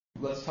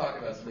let's talk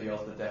about something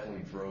else that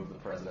definitely drove the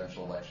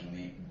presidential election,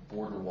 the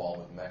border wall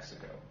with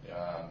Mexico,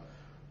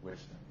 which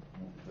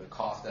the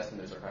cost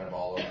estimates are kind of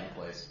all over the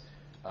place.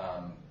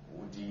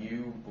 Do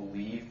you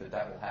believe that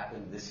that will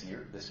happen this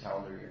year, this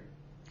calendar year?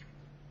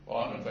 Well,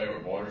 I'm in favor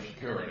of border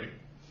security.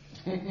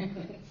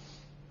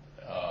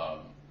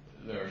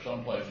 There are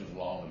some places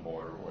along the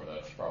border where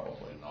that's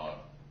probably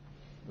not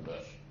the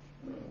best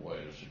way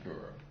to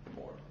secure the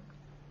border.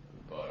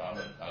 But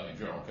I think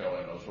General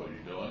Kelly knows what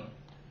he's doing.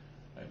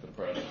 I think the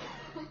president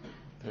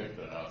picked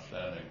an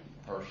outstanding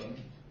person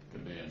to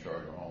be in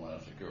charge of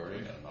Homeland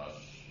Security, and my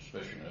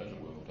suspicion is that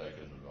we will take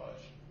his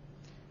advice.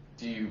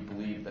 Do you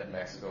believe that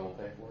Mexico will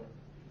pay for it?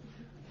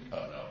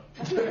 No.